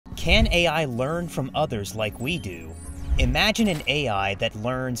Can AI learn from others like we do? Imagine an AI that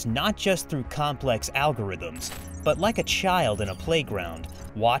learns not just through complex algorithms, but like a child in a playground,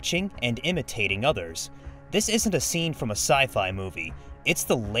 watching and imitating others. This isn't a scene from a sci-fi movie. It's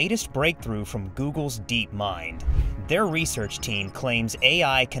the latest breakthrough from Google's DeepMind. Their research team claims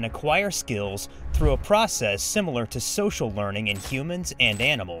AI can acquire skills through a process similar to social learning in humans and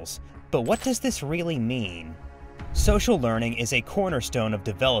animals. But what does this really mean? Social learning is a cornerstone of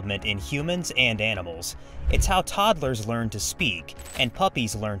development in humans and animals. It's how toddlers learn to speak and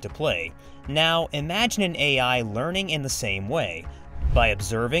puppies learn to play. Now, imagine an AI learning in the same way. By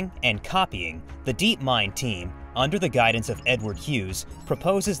observing and copying, the DeepMind team, under the guidance of Edward Hughes,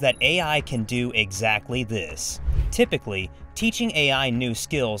 proposes that AI can do exactly this. Typically, teaching AI new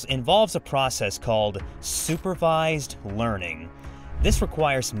skills involves a process called supervised learning. This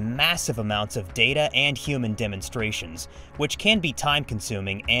requires massive amounts of data and human demonstrations, which can be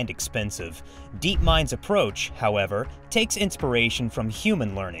time-consuming and expensive. DeepMind's approach, however, takes inspiration from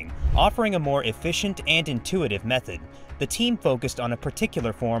human learning, offering a more efficient and intuitive method. The team focused on a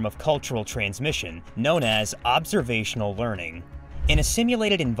particular form of cultural transmission, known as observational learning. In a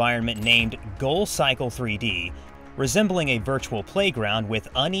simulated environment named Goal Cycle 3D, resembling a virtual playground with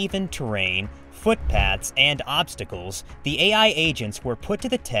uneven terrain, footpaths, and obstacles, the AI agents were put to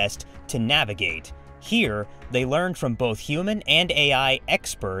the test to navigate. Here, they learned from both human and AI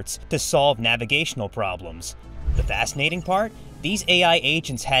experts to solve navigational problems. The fascinating part? These AI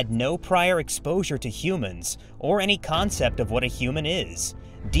agents had no prior exposure to humans, or any concept of what a human is.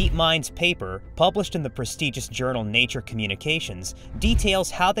 DeepMind's paper, published in the prestigious journal Nature Communications, details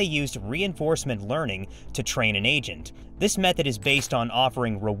how they used reinforcement learning to train an agent. This method is based on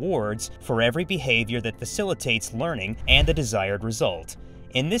offering rewards for every behavior that facilitates learning and the desired result.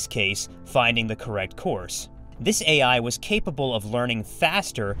 In this case, finding the correct course. This AI was capable of learning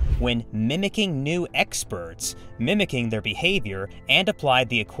faster when mimicking new experts, mimicking their behavior, and applied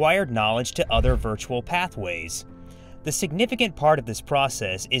the acquired knowledge to other virtual pathways. The significant part of this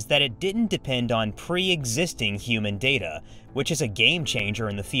process is that it didn't depend on pre-existing human data, which is a game changer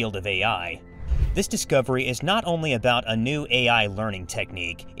in the field of AI. This discovery is not only about a new AI learning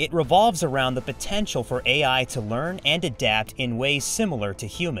technique, it revolves around the potential for AI to learn and adapt in ways similar to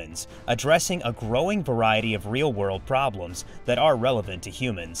humans, addressing a growing variety of real-world problems that are relevant to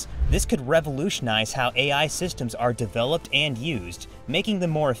humans. This could revolutionize how AI systems are developed and used, making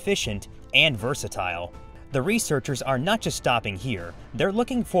them more efficient and versatile. The researchers are not just stopping here, they're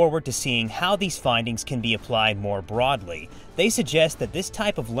looking forward to seeing how these findings can be applied more broadly. They suggest that this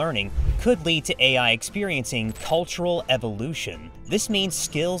type of learning could lead to AI experiencing cultural evolution. This means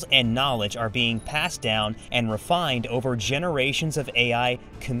skills and knowledge are being passed down and refined over generations of AI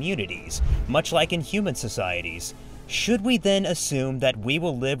communities, much like in human societies. Should we then assume that we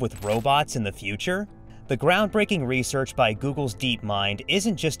will live with robots in the future? The groundbreaking research by Google's DeepMind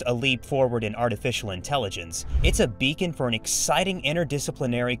isn't just a leap forward in artificial intelligence, it's a beacon for an exciting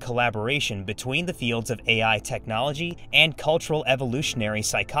interdisciplinary collaboration between the fields of AI technology and cultural evolutionary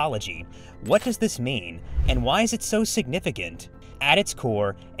psychology. What does this mean, and why is it so significant? At its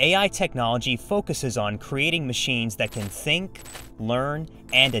core, AI technology focuses on creating machines that can think, learn,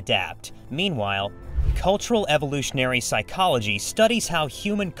 and adapt. Meanwhile, cultural evolutionary psychology studies how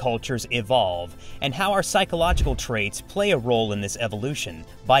human cultures evolve and how our psychological traits play a role in this evolution.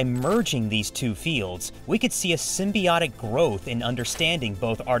 By merging these two fields, we could see a symbiotic growth in understanding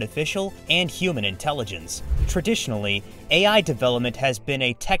both artificial and human intelligence. Traditionally, AI development has been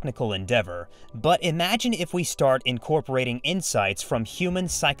a technical endeavor, but imagine if we start incorporating insights from human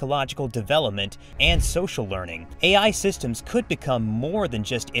psychological development and social learning. AI systems could become more than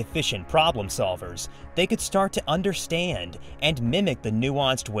just efficient problem solvers. They could start to understand and mimic the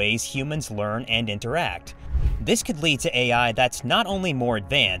nuanced ways humans learn and interact. This could lead to AI that's not only more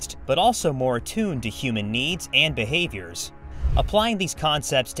advanced, but also more attuned to human needs and behaviors. Applying these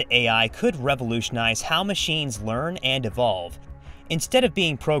concepts to AI could revolutionize how machines learn and evolve. Instead of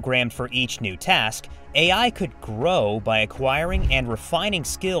being programmed for each new task, AI could grow by acquiring and refining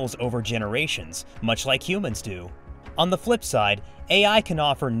skills over generations, much like humans do. On the flip side, AI can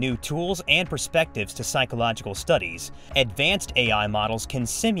offer new tools and perspectives to psychological studies. Advanced AI models can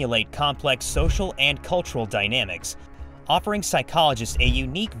simulate complex social and cultural dynamics, offering psychologists a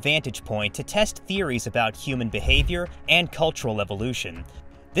unique vantage point to test theories about human behavior and cultural evolution.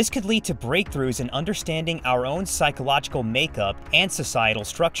 This could lead to breakthroughs in understanding our own psychological makeup and societal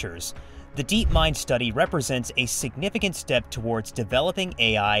structures. The DeepMind study represents a significant step towards developing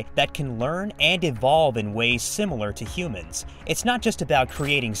AI that can learn and evolve in ways similar to humans. It's not just about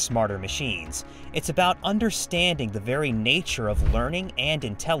creating smarter machines. It's about understanding the very nature of learning and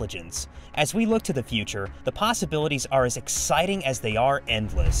intelligence. As we look to the future, the possibilities are as exciting as they are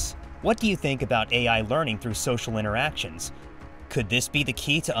endless. What do you think about AI learning through social interactions? Could this be the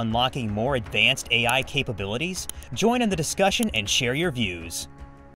key to unlocking more advanced AI capabilities? Join in the discussion and share your views.